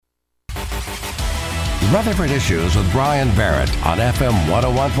Rutherford Issues with Brian Barrett on FM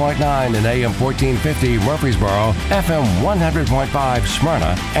 101.9 and AM 1450 Murfreesboro, FM 100.5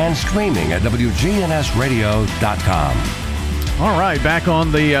 Smyrna, and streaming at WGNSradio.com. All right, back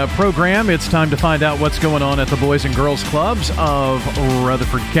on the program. It's time to find out what's going on at the Boys and Girls Clubs of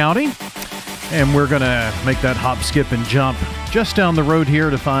Rutherford County. And we're going to make that hop, skip, and jump just down the road here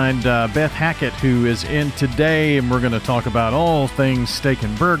to find Beth Hackett, who is in today. And we're going to talk about all things steak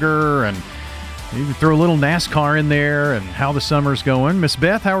and burger, and you can throw a little NASCAR in there and how the summer's going. Miss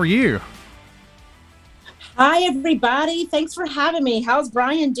Beth, how are you? Hi, everybody. Thanks for having me. How's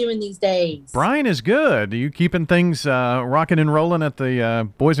Brian doing these days? Brian is good. Are you keeping things rocking and rolling at the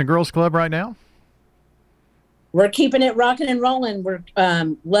Boys and Girls Club right now? We're keeping it rocking and rolling. We're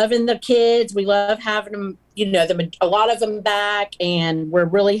loving the kids. We love having them, a lot of them back, and we're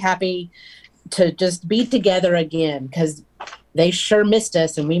really happy to just be together again because they sure missed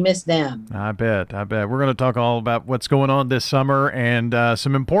us and we missed them. I bet. We're going to talk all about what's going on this summer and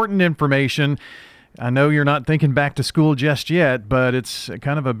some important information. I know you're not thinking back to school just yet, but it's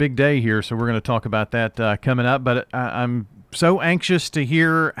kind of a big day here, so we're going to talk about that coming up. But I'm so anxious to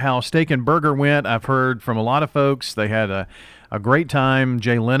hear how Steak and Burger went. I've heard from a lot of folks. They had a great time.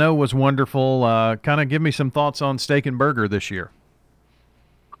 Jay Leno was wonderful. Kind of give me some thoughts on Steak and Burger this year.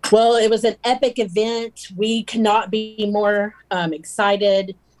 Well, it was an epic event. We cannot be more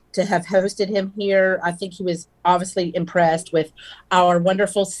excited to have hosted him here. I think he was obviously impressed with our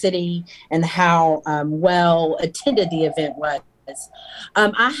wonderful city and how well attended the event was.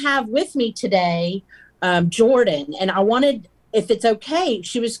 I have with me today Jordan, and I wanted, if it's okay,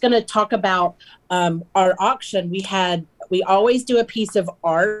 she was going to talk about our auction. We always do a piece of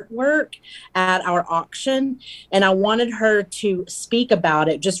artwork at our auction, and I wanted her to speak about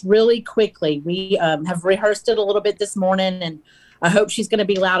it just really quickly. We have rehearsed it a little bit this morning, and I hope she's going to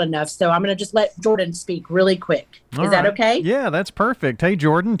be loud enough. So I'm going to just let Jordan speak really quick. Is that okay? Yeah, that's perfect. Hey,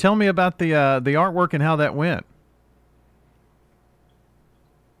 Jordan, tell me about the artwork and how that went.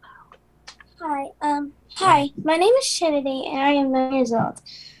 Hi, my name is Trinity, and I am 9 years old.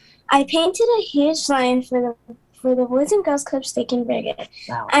 I painted a huge lion for the Boys and Girls Club Steak and Burger.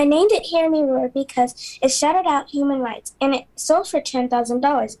 Wow. I named it Hear Me Roar because it shouted out human rights, and it sold for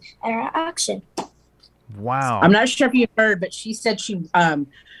 $10,000 at our auction. Wow. I'm not sure if you heard, but she said she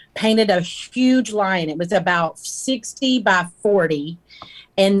painted a huge lion. It was about 60 by 40,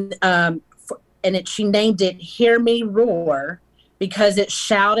 and she named it Hear Me Roar because it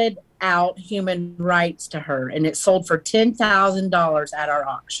shouted out human rights to her, and it sold for $10,000 at our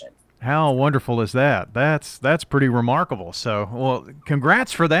auction. How wonderful is that? That's pretty remarkable. So, well,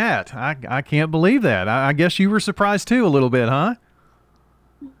 congrats for that. I can't believe that. I guess you were surprised too a little bit, huh?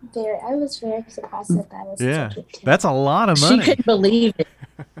 I was very surprised that was such a that's a lot of money. She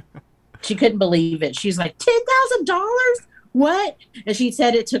couldn't believe it. She's like, $10,000? What? And she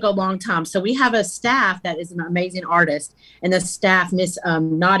said it took a long time. So we have a staff that is an amazing artist, and the staff, Miss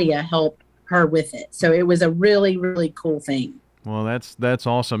Nadia, helped her with it. So it was a really, really cool thing. Well, that's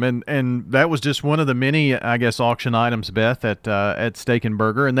awesome, and that was just one of the many, I guess, auction items, Beth, at Steak and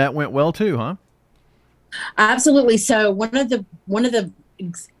Burger, and that went well too, huh? Absolutely. So one of the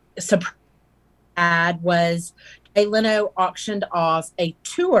surprise was Jay Leno auctioned off a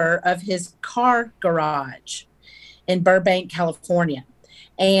tour of his car garage in Burbank, California.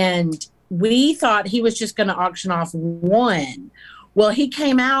 And we thought he was just going to auction off one. Well, he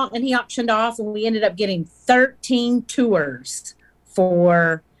came out and he auctioned off, and we ended up getting 13 tours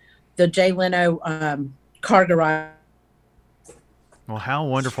for the Jay Leno car garage. Well, how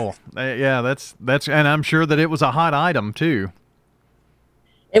wonderful. Yeah, that's, and I'm sure that it was a hot item too.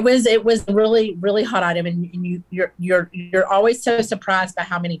 It was a really, really hot item, and you're always so surprised by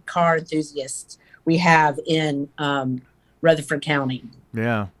how many car enthusiasts we have in Rutherford County.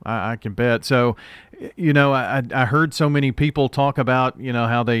 Yeah, I can bet. So, I heard so many people talk about,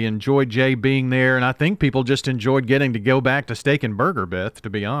 how they enjoyed Jay being there, and I think people just enjoyed getting to go back to Steak and Burger, Beth, to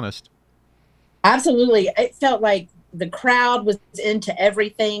be honest. Absolutely. It felt like the crowd was into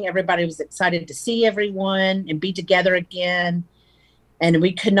everything. Everybody was excited to see everyone and be together again. And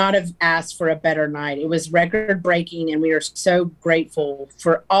we could not have asked for a better night. It was record-breaking, and we are so grateful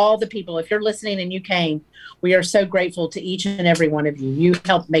for all the people. If you're listening and you came, we are so grateful to each and every one of you. You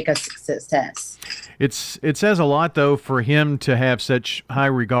helped make us a success. It says a lot, though, for him to have such high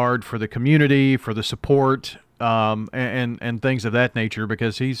regard for the community, for the support, and things of that nature,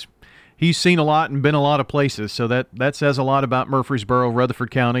 because he's seen a lot and been a lot of places. So that says a lot about Murfreesboro, Rutherford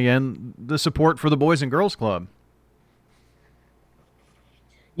County, and the support for the Boys and Girls Club.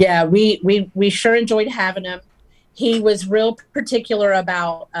 Yeah, we sure enjoyed having him. he was real particular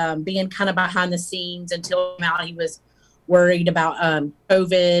about being kind of behind the scenes until now. He was worried about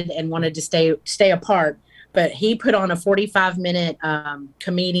COVID and wanted to stay apart. But he put on a 45-minute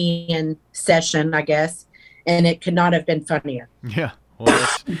comedian session, I guess, and it could not have been funnier. Yeah. Well,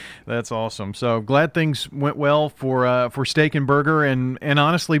 that's awesome. So glad things went well for Steak and Burger, and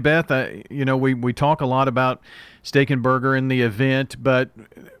honestly, Beth, we talk a lot about Steak and Burger in the event, but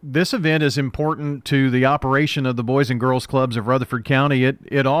this event is important to the operation of the Boys and Girls Clubs of Rutherford County.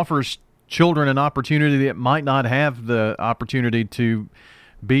 It offers children an opportunity that might not have the opportunity to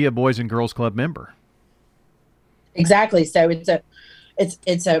be a Boys and Girls Club member. Exactly. So it's a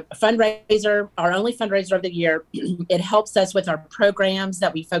fundraiser, our only fundraiser of the year. It helps us with our programs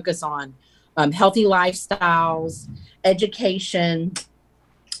that we focus on healthy lifestyles, education,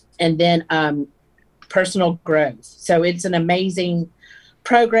 and then personal growth. So it's an amazing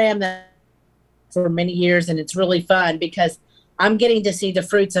program that for many years, and it's really fun because I'm getting to see the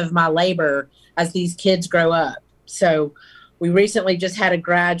fruits of my labor as these kids grow up. So we recently just had a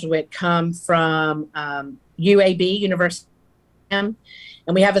graduate come from UAB, University, and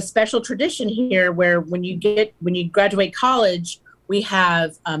we have a special tradition here where when you graduate college, we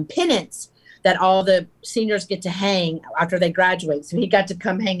have pennants that all the seniors get to hang after they graduate. So he got to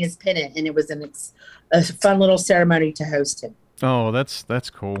come hang his pennant, and it was a fun little ceremony to host him. Oh, that's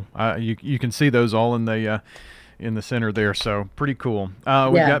cool. You can see those all in the center there, so pretty cool. We've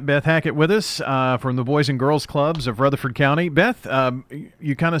got Beth Hackett with us from the Boys and Girls Clubs of Rutherford County. Beth,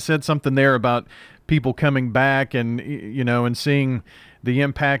 you kind of said something there about people coming back and and seeing the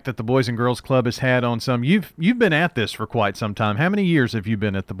impact that the Boys and Girls Club has had on some. You've been at this for quite some time. How many years have you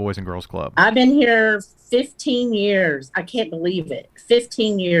been at the Boys and Girls Club? I've been here 15 years. I can't believe it.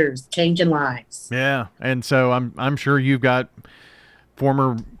 15 years changing lives. Yeah, and so I'm sure you've got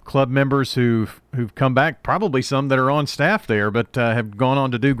former club members who've come back, probably some that are on staff there, but have gone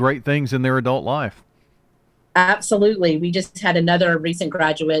on to do great things in their adult life. Absolutely. We just had another recent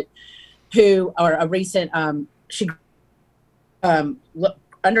graduate she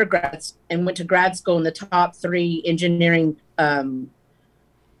undergrads and went to grad school in the top 3 engineering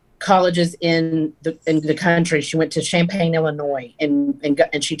colleges in the country. She went to Champaign, Illinois, and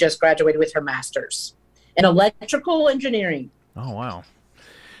she just graduated with her master's in electrical engineering. Oh, wow.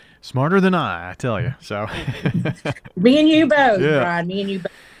 Smarter than I tell you. So me and you both, yeah. Brian, me and you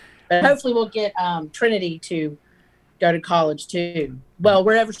both. But hopefully we'll get Trinity to go to college too. Well,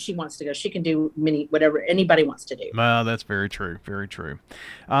 wherever she wants to go, she can do whatever anybody wants to do. That's very true. Very true.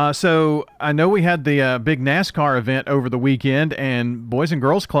 So I know we had the big NASCAR event over the weekend, and Boys and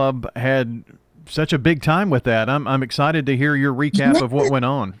Girls Club had such a big time with that. I'm excited to hear your recap of what went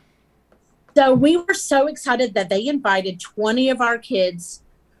on. So we were so excited that they invited 20 of our kids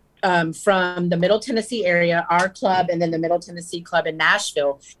from the Middle Tennessee area, our club, and then the Middle Tennessee Club in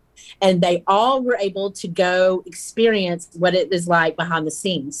Nashville. And they all were able to go experience what it is like behind the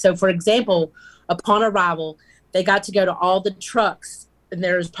scenes. So, for example, upon arrival, they got to go to all the trucks, and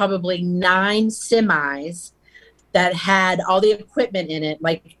there's probably 9 semis that had all the equipment in it,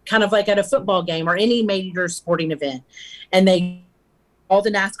 kind of like at a football game or any major sporting event. And all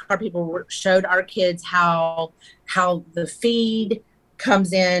the NASCAR people showed our kids how the feed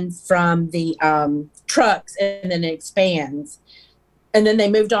comes in from the trucks and then it expands. And then they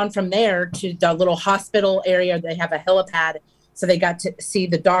moved on from there to the little hospital area. They have a helipad. So they got to see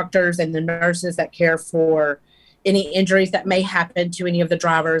the doctors and the nurses that care for any injuries that may happen to any of the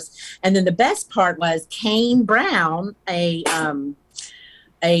drivers. And then the best part was Kane Brown, a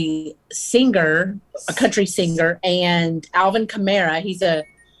singer, a country singer, and Alvin Kamara, he's a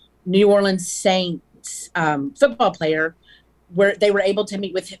New Orleans Saints football player, where they were able to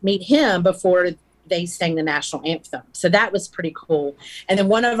meet him before they sang the national anthem. So that was pretty cool. And then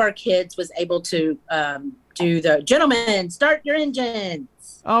one of our kids was able to do the "Gentlemen, Start Your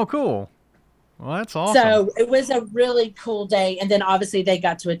Engines." Oh, cool. Well, that's awesome. So it was a really cool day. And then obviously they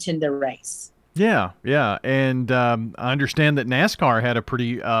got to attend the race. Yeah. And I understand that NASCAR had a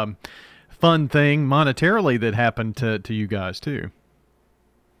pretty fun thing monetarily that happened to you guys too.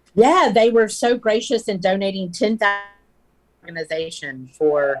 Yeah, they were so gracious in donating $10,000 organization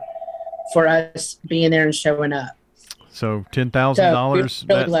for us being there and showing up. So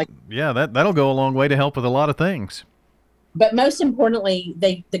 $10,000. That'll go a long way to help with a lot of things. But most importantly,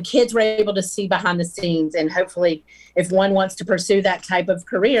 the kids were able to see behind the scenes, and hopefully, if one wants to pursue that type of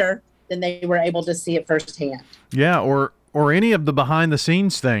career, then they were able to see it firsthand. Yeah, or any of the behind the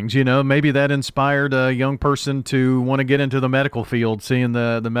scenes things. Maybe that inspired a young person to want to get into the medical field, seeing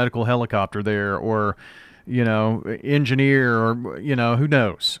the medical helicopter there, or engineer or, who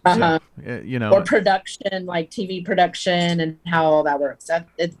knows? Uh-huh. So, or production, like TV production and how all that works.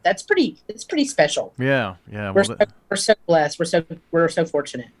 It's pretty special. Yeah. We're so blessed. We're so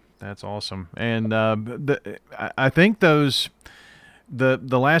fortunate. That's awesome. And I think the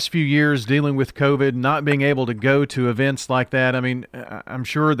last few years dealing with COVID, not being able to go to events like that, I mean, I'm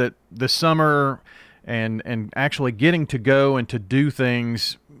sure that the summer and actually getting to go and to do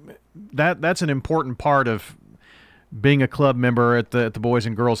things, that's an important part of being a club member at the Boys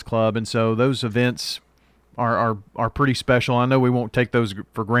and Girls Club. And so those events are pretty special. I know we won't take those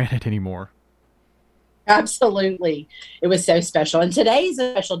for granted anymore. Absolutely. It was so special. And today is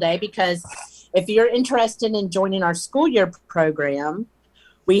a special day because if you're interested in joining our school year program,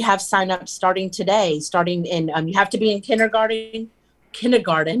 we have sign-ups starting today. You have to be in kindergarten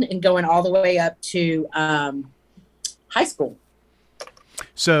and going all the way up to high school.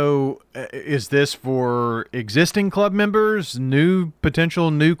 So is this for existing club members,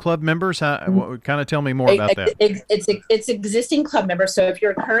 potential new club members? Kind of tell me more about that. It's existing club members. So if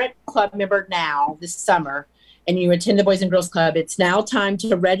you're a current club member now this summer and you attend the Boys and Girls Club, it's now time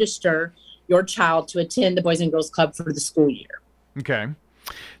to register your child to attend the Boys and Girls Club for the school year. Okay.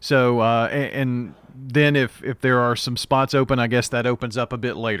 So, and then if there are some spots open, I guess that opens up a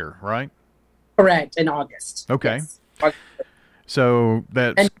bit later, right? Correct, in August. Okay. Yes. So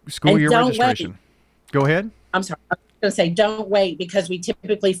that's school year registration. Wait. Go ahead. I'm sorry. I was going to say, don't wait because we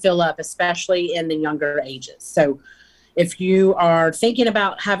typically fill up, especially in the younger ages. So if you are thinking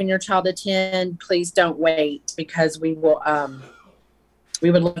about having your child attend, please don't wait because we will.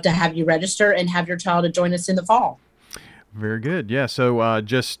 We would love to have you register and have your child to join us in the fall. Very good. Yeah. So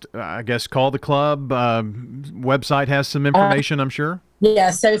just, I guess, call the club. Website has some information, I'm sure.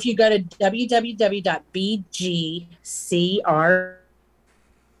 Yeah. So if you go to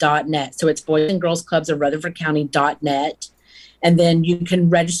www.bgcr.net, so it's Boys and Girls Clubs of Rutherford County.net, and then you can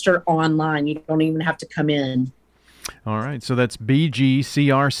register online. You don't even have to come in. All right. So that's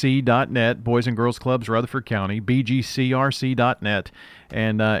bgcrc.net, Boys and Girls Clubs, Rutherford County, bgcrc.net,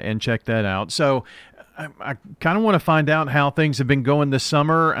 and check that out. So I kind of want to find out how things have been going this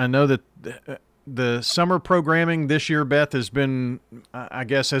summer. I know that the summer programming this year, Beth, has been, I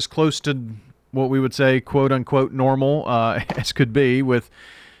guess, as close to what we would say, quote unquote, normal as could be with,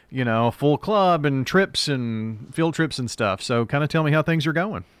 a full club and trips and field trips and stuff. So kind of tell me how things are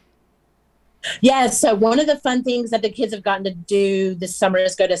going. Yeah, so one of the fun things that the kids have gotten to do this summer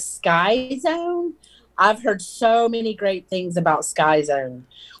is go to Sky Zone. I've heard so many great things about Sky Zone,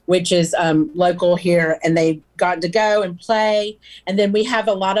 which is local here, and they've gotten to go and play. And then we have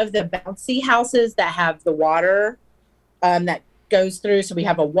a lot of the bouncy houses that have the water that goes through. So we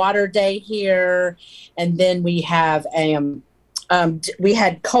have a water day here, and then we have we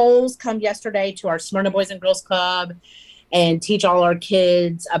had Kohl's come yesterday to our Smyrna Boys and Girls Club and teach all our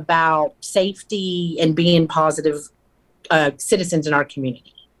kids about safety and being positive citizens in our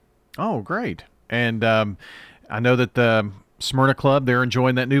community. Oh, great. And I know that the Smyrna Club, they're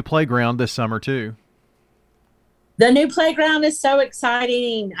enjoying that new playground this summer too. The new playground is so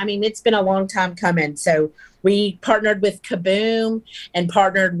exciting. I mean, it's been a long time coming. So we partnered with Kaboom and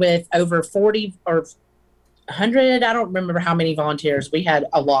partnered with over 40 or 100, I don't remember how many volunteers. We had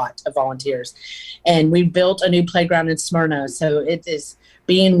a lot of volunteers. And we built a new playground in Smyrna. So it is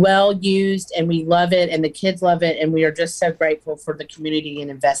being well used, and we love it, and the kids love it, and we are just so grateful for the community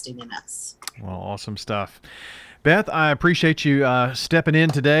and investing in us. Well, awesome stuff. Beth, I appreciate you stepping in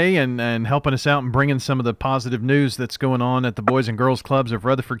today and helping us out and bringing some of the positive news that's going on at the Boys and Girls Clubs of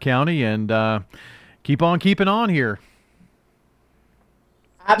Rutherford County, and keep on keeping on here.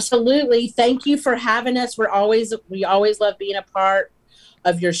 Absolutely. Thank you for having us. We always love being a part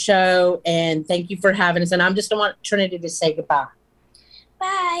of your show, and thank you for having us. And I'm just going to want Trinity to say goodbye.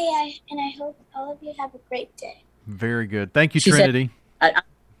 Bye, and I hope all of you have a great day. Very good. Thank you, Trinity.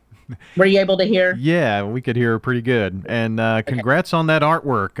 Were you able to hear? Yeah, we could hear her pretty good. And congrats on that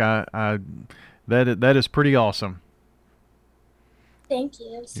artwork. That is pretty awesome. Thank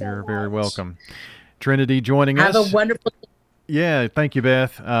you so You're much. Very welcome. Trinity joining us. Have a wonderful day. Yeah, thank you,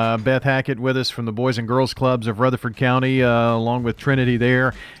 Beth. Beth Hackett with us from the Boys and Girls Clubs of Rutherford County, along with Trinity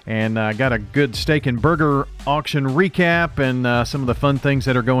there. And got a good steak and burger auction recap and some of the fun things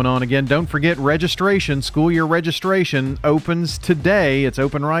that are going on. Again, don't forget registration, school year registration opens today. It's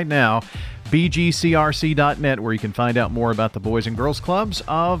open right now. bgcrc.net, where you can find out more about the Boys and Girls Clubs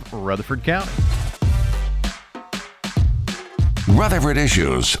of Rutherford County. Rutherford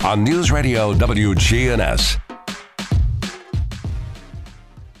Issues on News Radio WGNS.